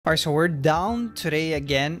All right, so we're down today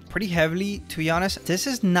again, pretty heavily, to be honest. This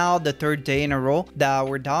is now the third day in a row that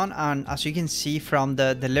we're down, and as you can see from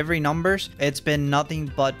the delivery numbers, it's been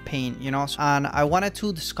nothing but pain, And I wanted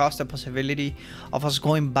to discuss the possibility of us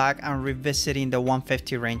going back and revisiting the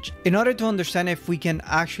 150 range. In order to understand if we can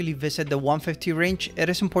actually visit the 150 range, it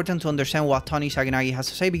is important to understand what Tony Saganagi has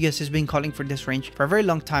to say, because he's been calling for this range for a very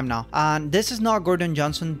long time now. And this is not Gordon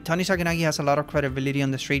Johnson. Tony Saganagi has a lot of credibility on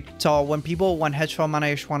the street. So when hedge fund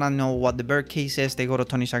managers want to know what the bear case is, they go to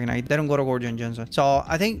Tony Saganagi. They don't go to Gordon Johnson. So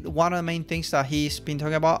I think one of the main things that he's been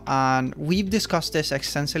talking about, and we've discussed this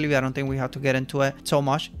extensively, I don't think we have to get into it so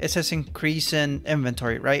much, it's this increase in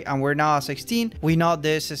inventory, right? And we're now at 16. We know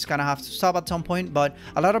this is gonna have to stop at some point, but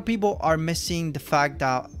a lot of people are missing the fact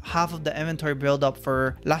that half of the inventory buildup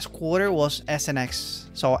for last quarter was SNX.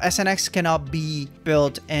 So SNX cannot be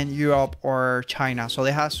built in Europe or China, so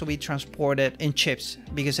it has to be transported in chips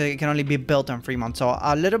because it can only be built in Fremont. So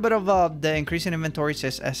a little bit of the increase in inventories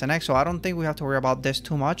is SNX, so I don't think we have to worry about this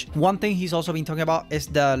too much. One thing he's also been talking about is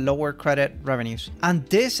the lower credit revenues, and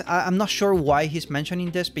this I'm not sure why he's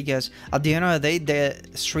mentioning this, because at the end of the day,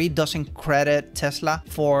 the street doesn't credit Tesla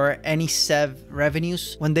for any SEV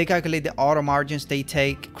revenues. When they calculate the auto margins, they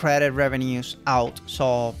take credit revenues out.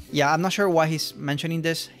 So yeah, I'm not sure why he's mentioning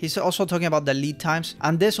this. He's also talking about the lead times,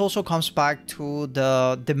 and this also comes back to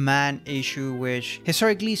the demand issue, which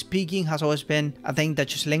historically speaking has always been, I think,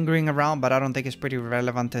 that just lingering around, but I don't think it's pretty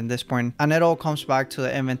relevant in this point. And it all comes back to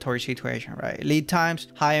the inventory situation, right? Lead times,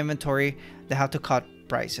 high inventory, they have to cut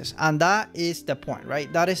prices, and that is the point,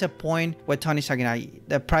 right? That is a point with Tony Saganagi,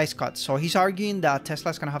 the price cuts. So he's arguing that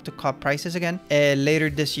Tesla's gonna have to cut prices again later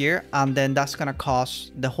this year, and then that's gonna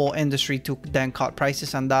cause the whole industry to then cut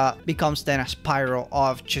prices, and that becomes then a spiral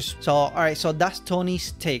of just so. All right, so that's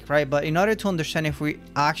Tony's take, right? But in order to understand if we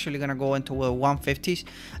actually gonna go into the 150s,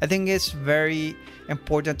 I think it's very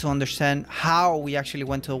important to understand how we actually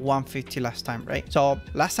went to a 150 last time, right? So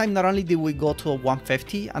last time, not only did we go to a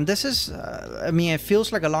 150, and this is I mean, it feels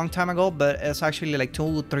like a long time ago, but it's actually like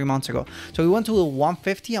 2-3 months ago. So we went to the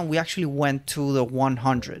 150 and we actually went to the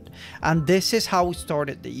 100, and this is how we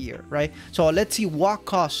started the year, right? So let's see what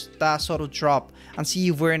caused that sort of drop and see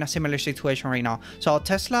if we're in a similar situation right now. So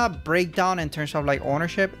Tesla breakdown in terms of like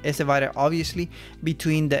ownership is divided obviously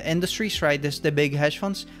between the industries, right? This is the big hedge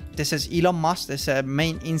funds. This is Elon Musk, this is a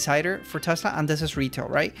main insider for Tesla, and this is retail,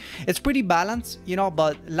 right? It's pretty balanced,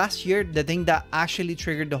 but last year, the thing that actually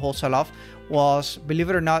triggered the whole sell-off was, believe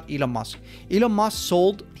it or not, Elon Musk. Elon Musk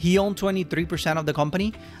sold, he owned 23% of the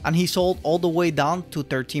company, and he sold all the way down to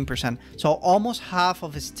 13%. So almost half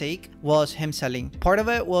of his stake was him selling. Part of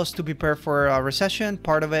it was to prepare for a recession.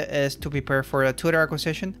 Part of it is to prepare for a Twitter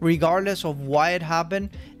acquisition. Regardless of why it happened,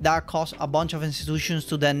 that caused a bunch of institutions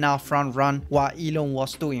to then now front run what Elon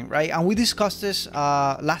was doing, right? And we discussed this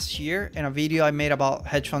last year in a video I made about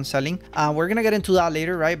hedge fund selling. We're gonna get into that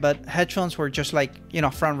later, right? But hedge funds were just like,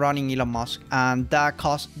 front running Elon Musk, and that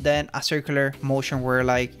caused then a circular motion where,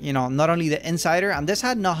 like, not only the insider, and this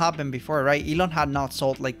had not happened before, right? Elon had not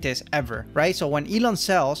sold like this ever, right? So when Elon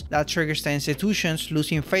sells, that triggers the institutions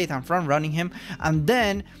losing faith and front running him, and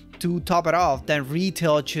then to top it off, then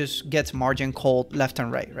retail just gets margin called left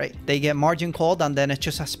and right? They get margin called, and then it's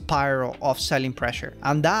just a spiral of selling pressure.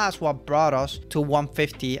 And that's what brought us to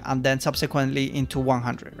 150 and then subsequently into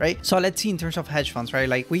 100, right? So let's see in terms of hedge funds, right?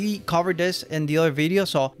 Like we covered this in the other video,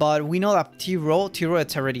 but we know that T-Row,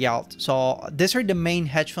 it's already out. So these are the main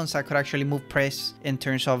hedge funds that could actually move price in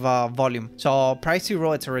terms of volume. So price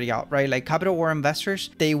T-Row, it's already out, right? Like Capital War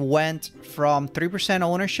investors, they went from 3%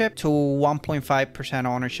 ownership to 1.5%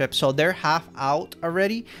 ownership. So they're half out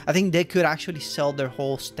already. I think they could actually sell their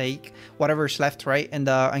whole stake, whatever's left, right, in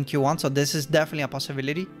Q1. So this is definitely a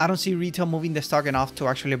possibility. I don't see retail moving the stock enough to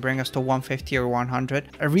actually bring us to 150 or 100.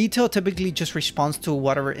 Retail typically just responds to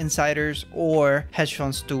whatever insiders or hedge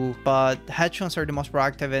funds do, but hedge funds are the most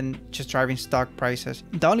proactive in just driving stock prices.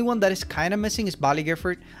 The only one that is kind of missing is Bally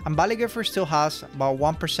Gifford, and Bally Gifford still has about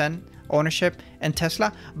 1% ownership in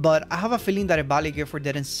Tesla, but I have a feeling that if Bally Gifford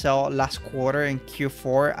didn't sell last quarter in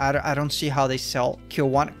Q4, I don't see how they sell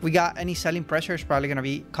Q1. We got any selling pressure, is probably gonna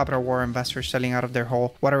be Capital War investors selling out of their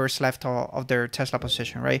whole whatever's left of their Tesla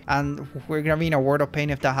position, right? And we're gonna be in a world of pain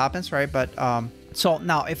if that happens, right? But So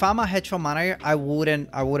now if I'm a hedge fund manager, I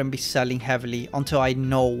wouldn't be selling heavily until I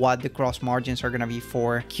know what the gross margins are going to be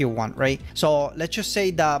for Q1, right? So let's just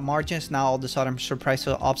say that margins now all of a sudden surprise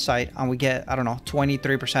to the upside and we get, I don't know,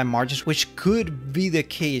 23% margins, which could be the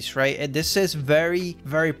case, right? This is very,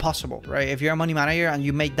 very possible, right? If you're a money manager and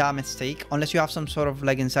you make that mistake, unless you have some sort of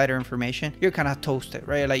like insider information, you're kind of toasted,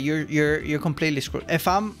 right? Like you're completely screwed. If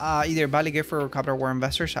I'm either Valley Gifford or Capital War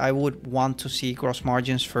investors, I would want to see gross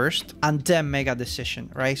margins first and then make a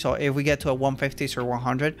decision, right? So if we get to a 150s or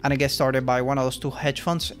 100 and it gets started by one of those two hedge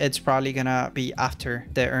funds, it's probably gonna be after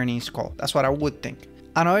the earnings call. That's what I would think.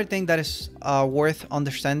 Another thing that is worth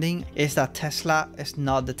understanding is that Tesla is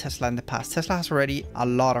not the Tesla in the past. Tesla has already a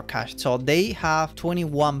lot of cash. So they have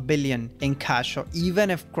 21 billion in cash. So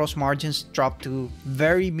even if gross margins drop to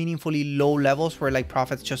very meaningfully low levels where like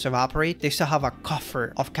profits just evaporate, they still have a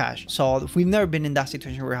coffer of cash. So we've never been in that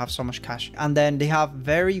situation where we have so much cash. And then they have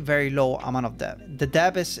very, very low amount of debt. The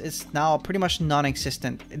debt is now pretty much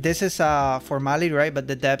non-existent. This is a formality, right? But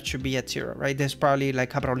the debt should be at zero, right? There's probably like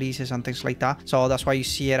capital leases and things like that. So that's why you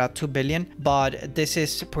see it at 2 billion, but this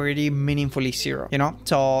is pretty meaningfully zero, you know?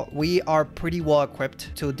 So we are pretty well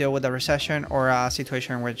equipped to deal with a recession or a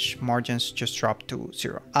situation in which margins just drop to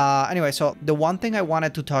zero. Anyway, so the one thing I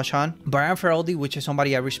wanted to touch on, Brian Feroldi, which is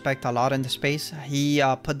somebody I respect a lot in the space, he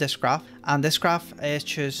put this graph, and this graph is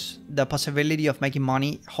just the possibility of making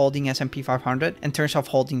money holding S&P 500 in terms of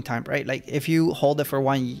holding time, right? Like if you hold it for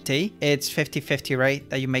 1 day, it's 50-50, right?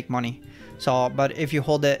 That you make money. So, but if you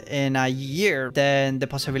hold it in a year, then the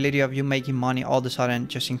possibility of you making money all of a sudden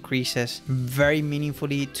just increases very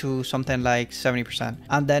meaningfully to something like 70%.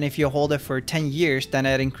 And then if you hold it for 10 years, then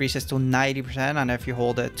it increases to 90%. And if you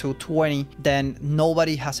hold it to 20, then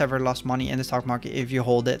nobody has ever lost money in the stock market if you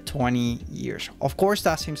hold it 20 years. Of course,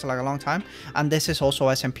 that seems like a long time. And this is also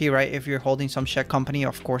S&P, right? If you're holding some shit company,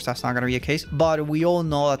 of course, that's not going to be the case. But we all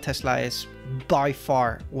know that Tesla is by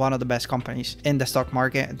far one of the best companies in the stock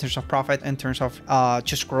market in terms of profit, in terms of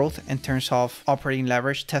just growth, in terms of operating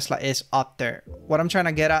leverage. Tesla is up there. What I'm trying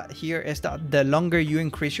to get at here is that the longer you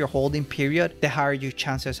increase your holding period, the higher your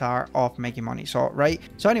chances are of making money. So, right?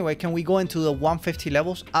 So anyway, can we go into the 150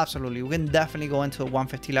 levels? Absolutely. We can definitely go into the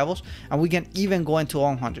 150 levels, and we can even go into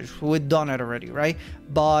 100. We've done it already, right?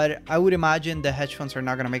 But I would imagine the hedge funds are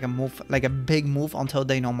not going to make a move, like a big move, until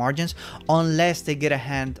they know margins, unless they get a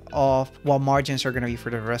hand of what margins are going to be for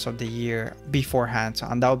the rest of the year beforehand.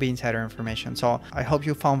 And that will be insider information. So I hope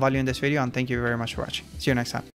you found value in this video, and thank you very much for watching. See you next time.